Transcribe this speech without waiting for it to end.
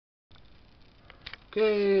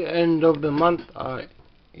Okay, end of the month,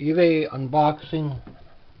 eBay unboxing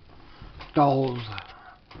dolls.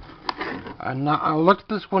 And I looked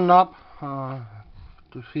this one up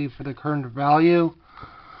to see for the current value.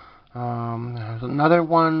 There's another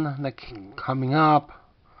one that coming up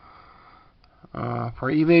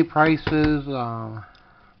for eBay prices. It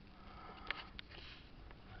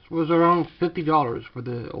was around $50 for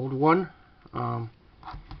the old one.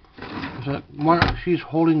 She's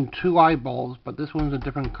holding two eyeballs, but this one's a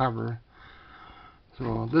different cover.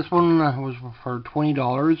 So this one was for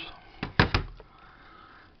 $20,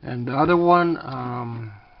 and the other one,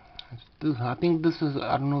 I think this is,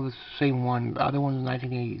 I don't know if it's the same one. The other one is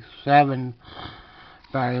 1987,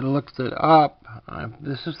 but I looked it up.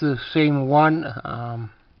 This is the same one.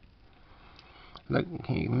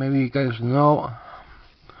 Maybe you guys know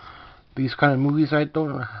these kind of movies.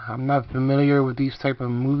 I'm not familiar with these type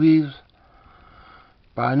of movies,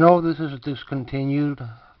 but I know this is discontinued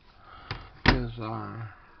because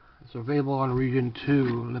it's available on Region 2, a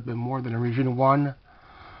little bit more than Region 1.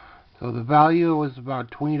 So the value was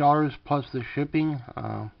about $20 plus the shipping.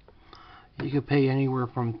 You could pay anywhere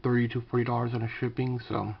from $30 to $40 on the shipping.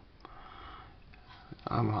 So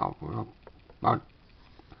about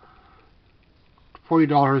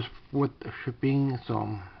 $40 with the shipping.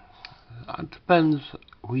 So it depends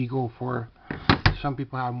who you go for. Some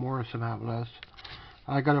people have more, some have less.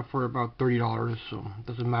 I got it for about $30, so it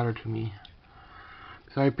doesn't matter to me.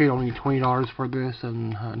 So I paid only $20 for this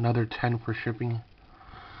and another $10 for shipping.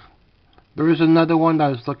 There is another one that I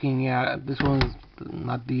was looking at. This one's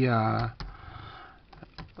not the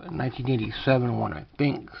 1987 one, I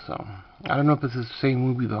think. So I don't know if it's the same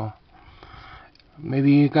movie though.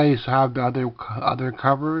 Maybe you guys have the other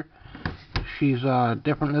cover. She's a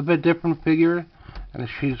little bit different figure, and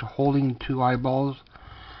she's holding two eyeballs.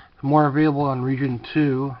 More available on Region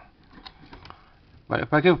 2. But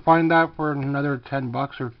if I can find that for another $10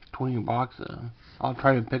 or $20, I'll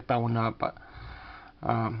try to pick that one up. But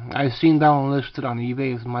I've seen that one listed on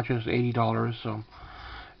eBay as much as $80. So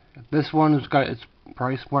this one's got its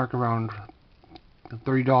price mark around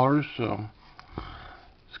 $30. So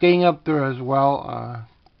it's getting up there as well.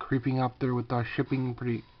 Creeping up there with shipping,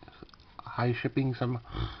 pretty high shipping.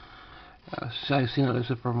 I've seen it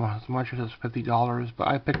listed for as much as $50, but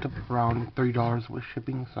I picked up around $30 with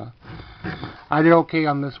shipping, so I did okay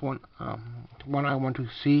on this one. One I want to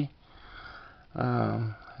see.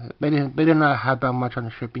 They did not have that much on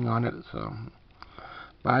the shipping on it, so.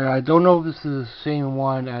 But I don't know if this is the same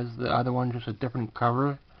one as the other one, just a different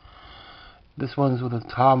cover. This one's with a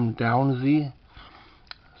Tom Downsy,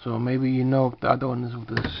 so maybe you know if the other one is with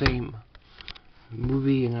the same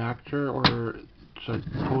movie and actor, or it's a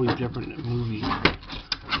totally different movie.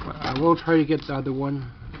 But I will try to get the other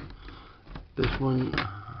one. This one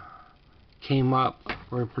came up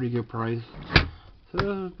for a pretty good price. So it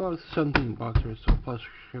was about $17 or so, plus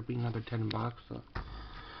shipping another $10. So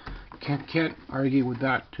can't argue with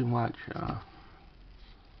that too much. Because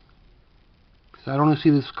I don't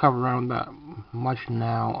see this cover around that much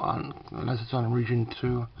now, unless it's on Region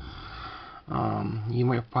 2. You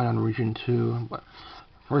might find on Region 2, but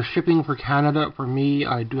for shipping for Canada, for me,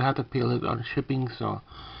 I do have to pay a little bit on shipping, so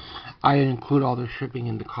I include all the shipping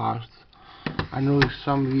in the cost. I know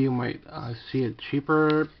some of you might see it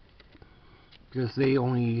cheaper because they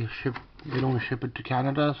don't ship it to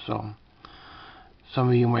Canada, so some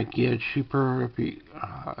of you might get it cheaper if you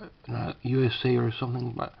in USA or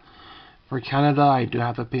something. But for Canada, I do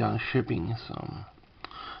have to pay on shipping, so.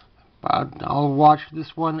 But I'll watch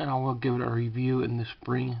this one and I will give it a review in the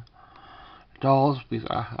spring. Dolls, because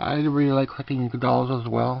I really like collecting dolls as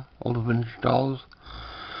well, old vintage dolls.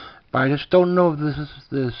 But I just don't know if this is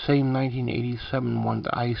the same 1987 one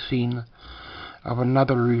that I seen of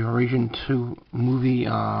another Region 2 movie.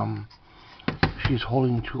 She's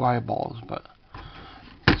holding two eyeballs, but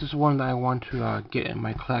this is one that I want to get in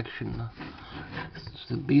my collection.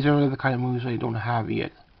 These are the kind of movies I don't have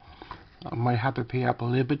yet. I might have to pay up a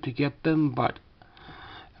little bit to get them, but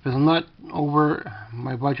if it's not over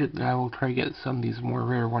my budget, then I will try to get some of these more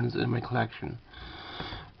rare ones in my collection.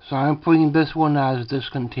 So I'm putting this one as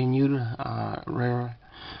discontinued, rare.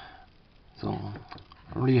 So I'm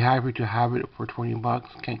really happy to have it for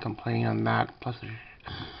 $20. Can't complain on that. Plus the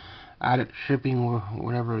added shipping,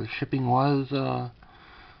 whatever the shipping was.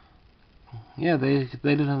 Yeah, they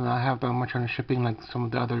didn't have that much on the shipping like some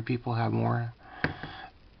of the other people have more.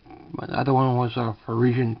 But the other one was for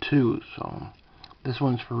Region 2, so this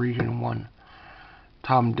one's for Region 1.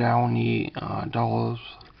 Tom Downey dolls.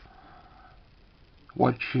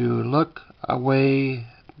 What you look away,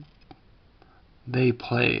 they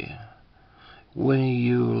play. When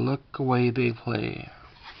you look away, they play.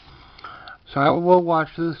 So I will watch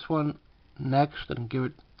this one next and give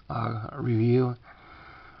it a review.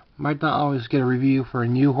 Might not always get a review for a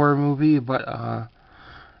new horror movie, but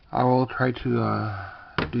I will try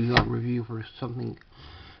to do a review for something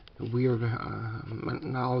weird. Might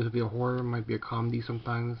not always be a horror, it might be a comedy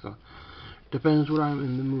sometimes. So depends what I'm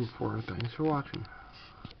in the mood for. Thanks for watching.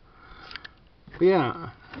 But yeah,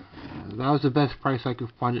 that was the best price I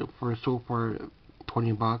could find it for so far.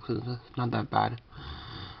 $20. It's not that bad.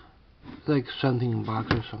 It's like $17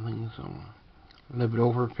 or something. So a little bit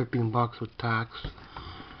over $15 with tax.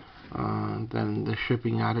 Then the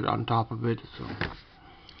shipping added on top of it. So,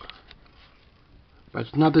 but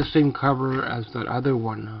it's not the same cover as that other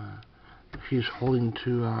one. She's holding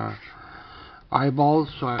two eyeballs,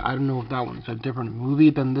 so I don't know if that one's a different movie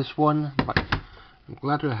than this one, but I'm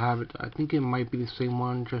glad to have it. I think it might be the same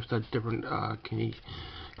one, just a different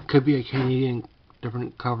could be a Canadian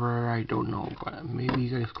different cover, I don't know, but maybe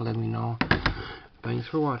you guys can let me know. Thanks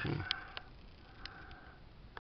for watching.